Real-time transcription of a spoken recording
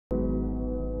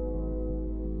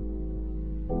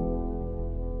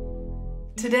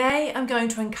Today, I'm going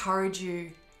to encourage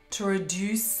you to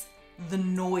reduce the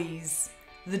noise,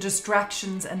 the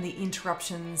distractions and the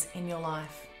interruptions in your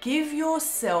life. Give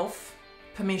yourself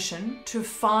permission to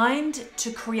find,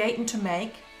 to create and to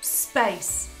make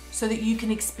space so that you can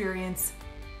experience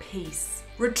peace.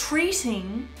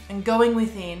 Retreating and going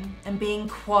within and being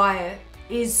quiet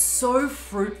is so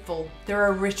fruitful. There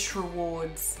are rich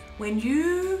rewards. When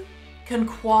you can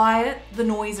quiet the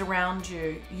noise around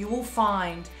you, you will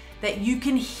find that you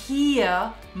can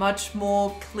hear much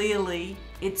more clearly.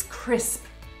 It's crisp.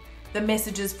 The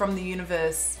messages from the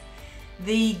universe,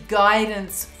 the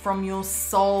guidance from your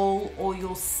soul or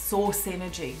your source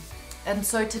energy. And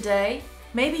so today,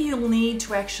 maybe you'll need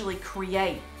to actually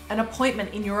create an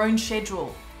appointment in your own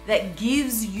schedule that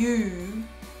gives you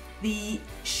the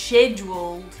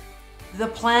scheduled, the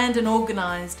planned and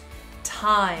organized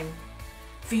time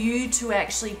for you to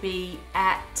actually be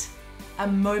at a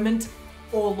moment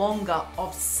or longer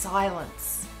of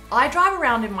silence. I drive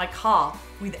around in my car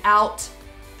without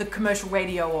the commercial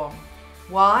radio on.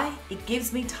 Why? It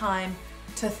gives me time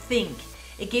to think.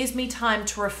 It gives me time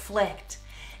to reflect.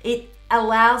 It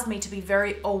allows me to be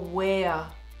very aware.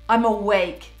 I'm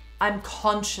awake, I'm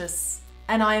conscious,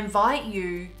 and I invite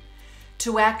you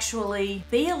to actually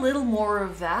be a little more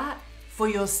of that for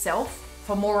yourself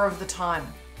for more of the time.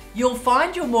 You'll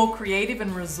find you're more creative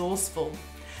and resourceful.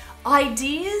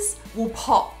 Ideas will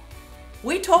pop.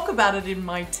 We talk about it in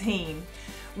my team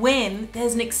when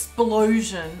there's an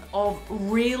explosion of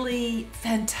really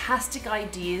fantastic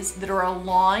ideas that are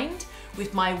aligned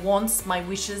with my wants, my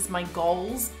wishes, my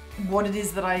goals, what it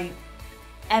is that I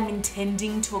am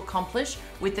intending to accomplish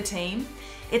with the team.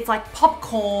 It's like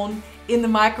popcorn in the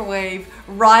microwave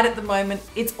right at the moment.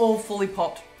 It's all fully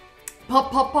popped. Pop,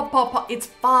 pop, pop, pop, pop. It's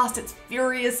fast, it's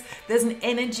furious, there's an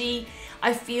energy.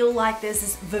 I feel like there's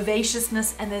this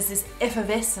vivaciousness and there's this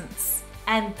effervescence.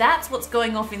 And that's what's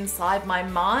going off inside my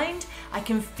mind. I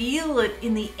can feel it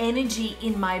in the energy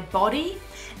in my body.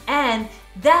 And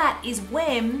that is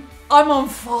when I'm on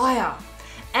fire.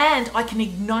 And I can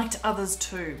ignite others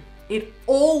too. It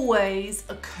always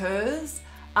occurs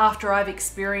after I've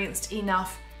experienced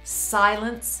enough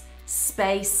silence,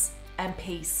 space, and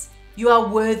peace. You are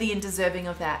worthy and deserving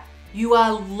of that. You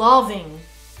are loving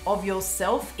of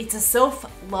yourself. It's a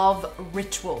self-love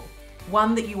ritual,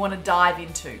 one that you want to dive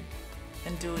into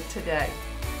and do it today.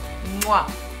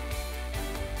 Mwah.